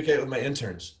communicate with my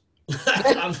interns.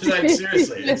 I'm just like,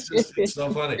 seriously, it's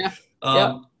so funny.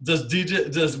 Yeah. Does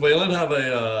Waylon have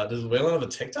a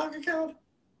TikTok account?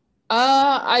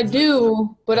 I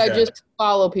do, but okay. I just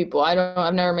follow people.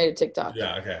 I've never made a TikTok.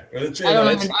 Yeah, okay.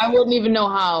 I wouldn't even know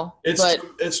how.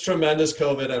 It's tremendous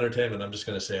COVID entertainment. I'm just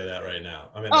going to say that right now.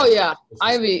 I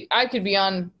mean, I could be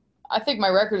on. I think my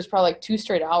record is probably like 2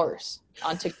 straight hours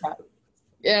on TikTok.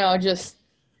 Just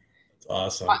it's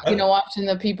awesome. Watching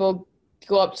the people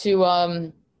go up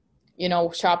to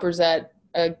shoppers at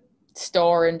a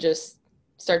store and just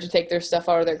start to take their stuff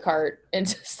out of their cart and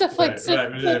stuff like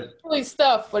that. Right. Silly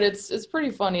stuff, but it's pretty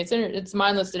funny. It's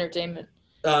mindless entertainment.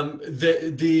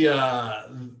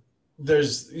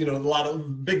 There's a lot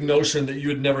of big notion that you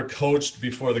had never coached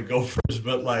before the Gophers,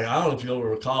 but like I don't know if you'll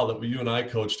recall that you and I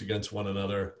coached against one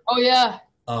another. Oh yeah.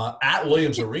 At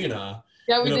Williams Arena.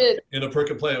 Yeah, we did. In a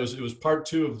Perkit play. It was part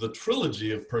 2 of the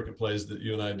trilogy of Perkit plays that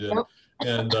you and I did. Yep.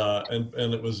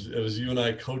 And it was you and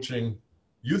I coaching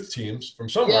youth teams from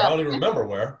somewhere. Yeah. I don't even remember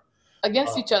where.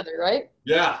 Against each other, right?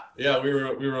 Yeah. We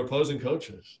were opposing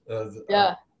coaches. I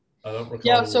don't recall.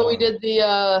 Yeah, so we did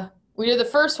the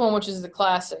first one, which is the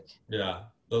classic. Yeah,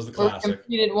 that was the classic. We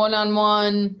competed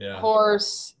 1-on-1,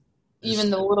 horse, even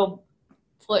the little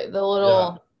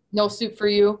no soup for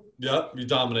you. Yep, you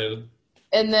dominated.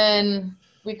 And then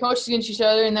we coached against each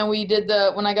other, and then we did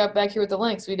when I got back here with the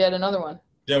Lynx, we did another one.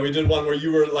 Yeah, we did one where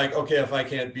you were like, okay, if I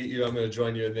can't beat you, I'm going to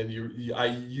join you. And then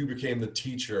you became the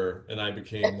teacher, and I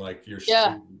became like your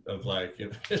student of like,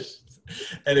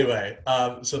 Anyway,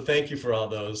 so thank you for all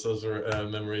those. Those are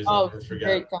memories I never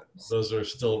forget. Those are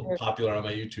still popular on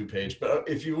my YouTube page. But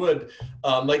if you would,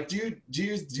 do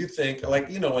you think,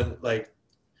 when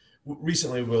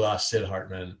recently we lost Sid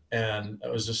Hartman, and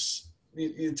it was just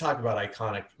you talk about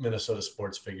iconic Minnesota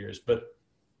sports figures,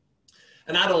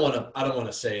 and I don't want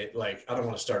to say it I don't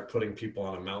want to start putting people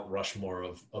on a Mount Rushmore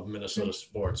of Minnesota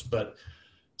sports, but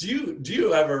do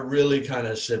you ever really kind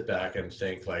of sit back and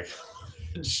think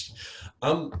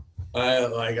I'm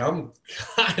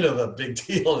kind of a big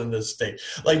deal in this state.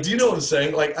 Do you know what I'm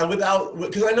saying?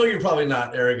 Because I know you're probably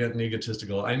not arrogant and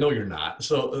egotistical. I know you're not.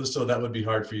 So that would be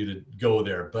hard for you to go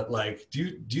there. But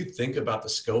do you think about the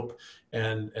scope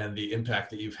and the impact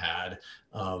that you've had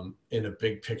in a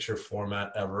big picture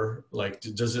format ever?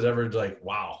 Does it ever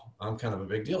wow, I'm kind of a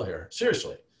big deal here?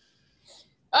 Seriously.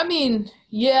 I mean,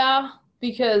 yeah,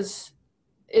 because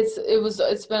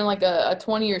it's been like a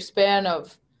 20-year span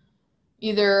of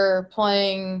either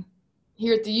playing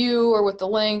here at the U or with the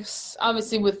Lynx.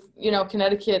 Obviously with,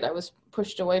 Connecticut, I was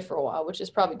pushed away for a while, which is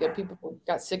probably good. People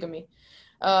got sick of me.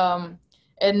 And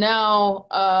now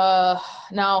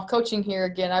coaching here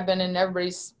again, I've been in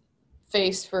everybody's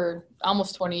face for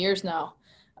almost 20 years now.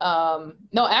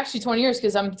 No, actually 20 years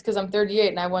because I'm 38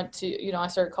 and I went to, I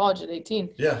started college at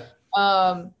 18. Yeah.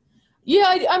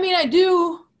 Yeah, I mean, I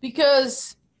do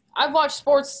because I've watched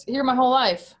sports here my whole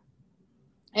life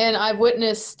and I've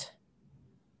witnessed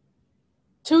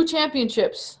 2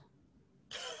 championships.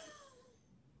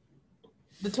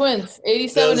 The Twins,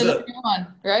 87 and 81,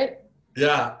 right?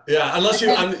 Yeah. Unless you,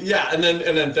 and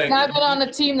then thank you. I've been on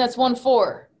a team that's won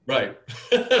 4. Right.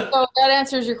 So that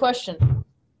answers your question.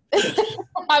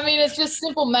 I mean, it's just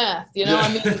simple math, Yeah.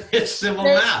 I mean, it's simple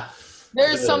math.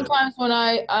 There's sometimes when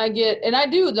I get, and I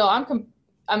do though. I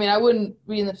wouldn't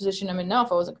be in the position I'm in now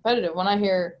if I wasn't competitive. When I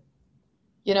hear,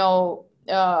 if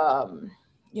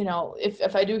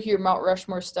I do hear Mount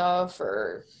Rushmore stuff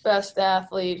or best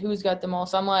athlete, who's got the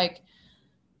most, I'm like,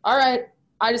 all right,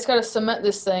 I just got to cement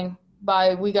this thing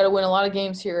we got to win a lot of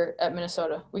games here at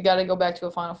Minnesota. We got to go back to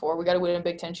a Final Four. We got to win a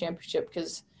Big Ten championship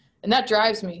and that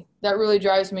drives me. That really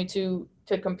drives me to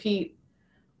compete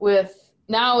with.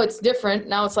 Now it's different.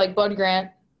 Now it's like Bud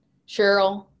Grant,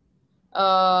 Cheryl,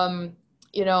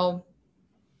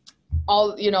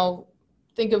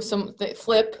 think of some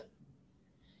Flip,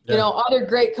 other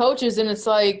great coaches. And it's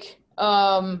like,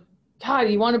 God,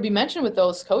 you want to be mentioned with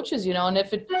those coaches, and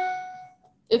if it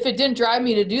didn't drive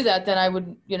me to do that, then I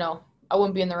would, I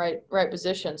wouldn't be in the right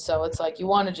position. So it's like, you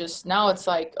want to just, now it's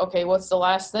like, okay, what's the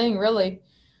last thing really?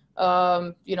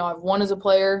 I've won as a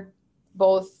player,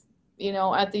 both,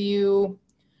 at the U,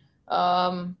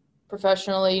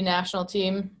 professionally, national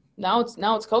team. Now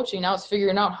it's coaching. Now it's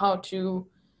figuring out how to,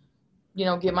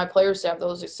 get my players to have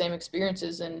those same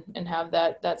experiences and have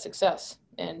that success.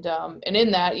 And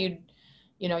in that you'd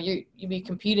be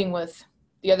competing with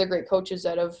the other great coaches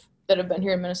that have been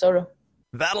here in Minnesota.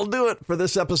 That'll do it for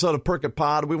this episode of Perk It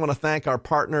Pod. We want to thank our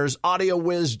partners, Audio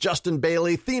Wiz, Justin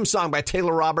Bailey, theme song by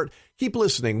Taylor Robert. Keep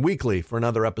listening weekly for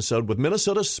another episode with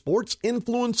Minnesota sports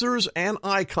influencers and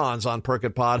icons on Perk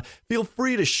It Pod. Feel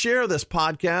free to share this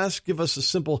podcast. Give us a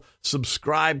simple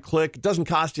subscribe click. It doesn't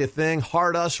cost you a thing.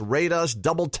 Heart us, rate us,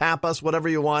 double tap us, whatever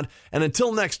you want. And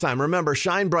until next time, remember,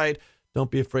 shine bright,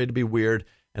 don't be afraid to be weird,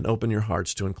 and open your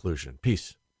hearts to inclusion.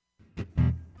 Peace.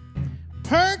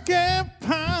 Perk It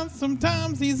Pod,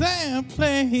 sometimes he's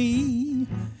airplay.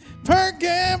 Perk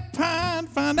It Pod,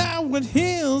 find out what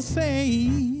he'll say.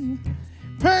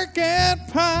 Perk It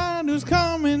Pod, who's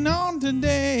coming